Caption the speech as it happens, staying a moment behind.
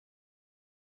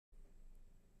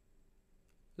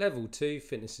Level 2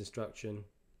 Fitness Instruction,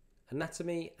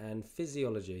 Anatomy and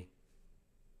Physiology.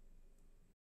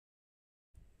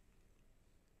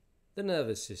 The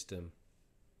nervous system.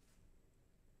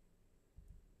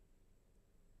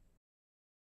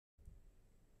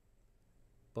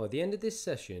 By the end of this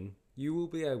session, you will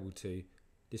be able to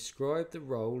describe the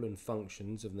role and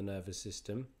functions of the nervous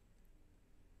system,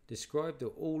 describe the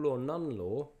all or none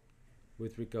law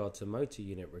with regard to motor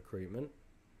unit recruitment,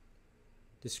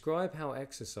 describe how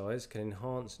exercise can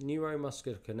enhance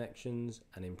neuromuscular connections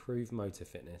and improve motor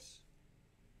fitness.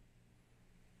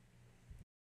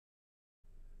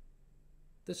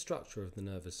 The structure of the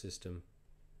nervous system.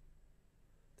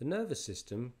 The nervous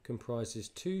system comprises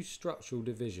two structural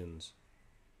divisions: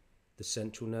 the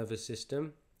central nervous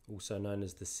system, also known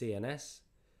as the CNS,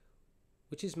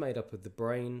 which is made up of the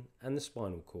brain and the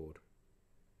spinal cord,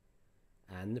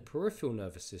 and the peripheral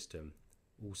nervous system,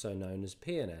 also known as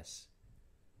PNS,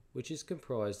 which is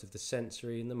comprised of the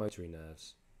sensory and the motory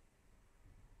nerves.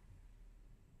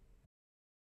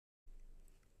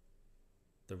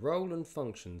 The role and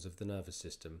functions of the nervous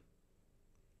system.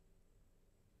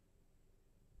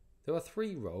 There are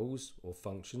three roles or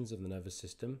functions of the nervous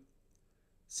system: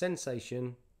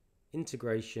 sensation,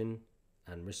 integration,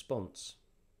 and response.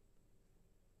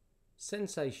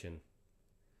 Sensation.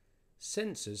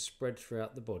 Sensors spread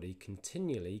throughout the body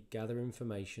continually gather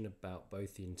information about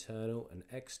both the internal and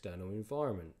external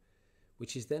environment,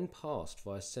 which is then passed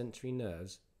via sensory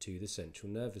nerves to the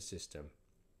central nervous system.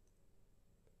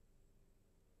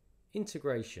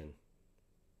 Integration.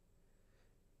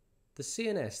 The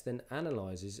CNS then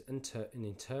analyses and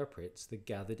interprets the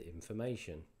gathered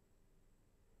information.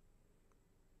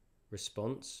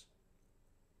 Response.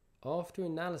 After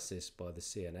analysis by the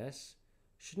CNS,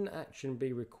 should an action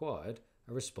be required,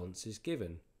 a response is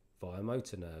given via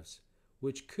motor nerves,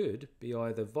 which could be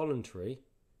either voluntary,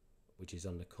 which is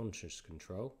under conscious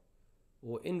control,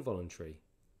 or involuntary,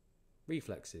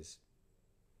 reflexes.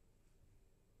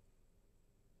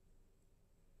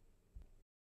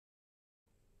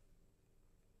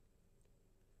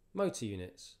 Motor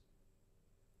units.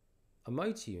 A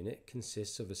motor unit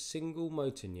consists of a single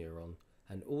motor neuron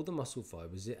and all the muscle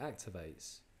fibers it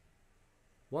activates.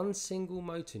 One single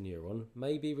motor neuron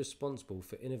may be responsible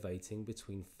for innervating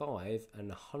between 5 and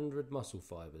 100 muscle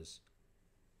fibers.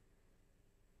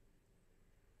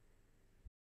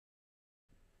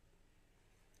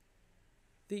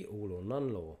 The all or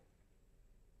none law.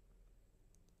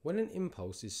 When an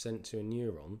impulse is sent to a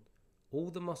neuron, all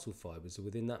the muscle fibers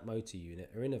within that motor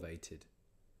unit are innervated.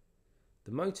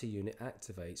 The motor unit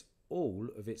activates all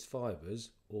of its fibers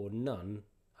or none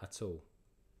at all.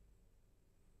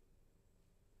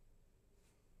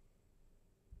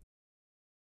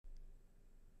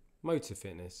 Motor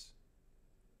fitness.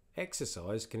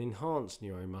 Exercise can enhance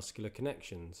neuromuscular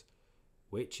connections,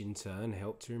 which in turn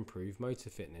help to improve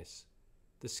motor fitness,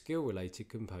 the skill-related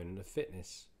component of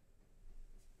fitness.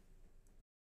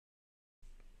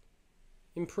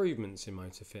 Improvements in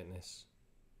motor fitness.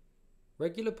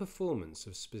 Regular performance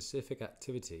of specific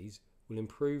activities will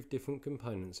improve different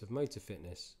components of motor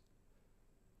fitness.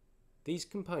 These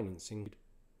components include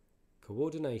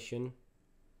coordination,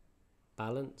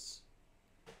 balance,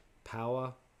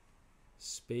 power,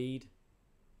 speed,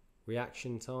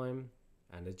 reaction time,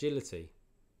 and agility.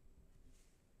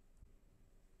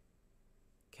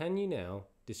 Can you now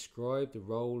describe the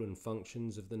role and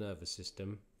functions of the nervous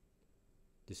system?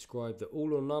 Describe the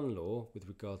all or none law with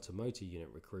regard to motor unit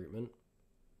recruitment.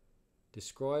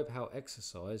 Describe how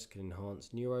exercise can enhance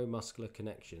neuromuscular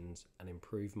connections and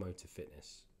improve motor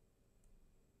fitness.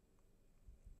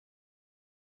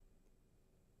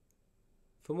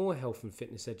 For more health and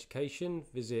fitness education,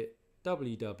 visit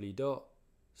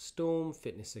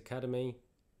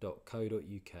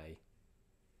www.stormfitnessacademy.co.uk.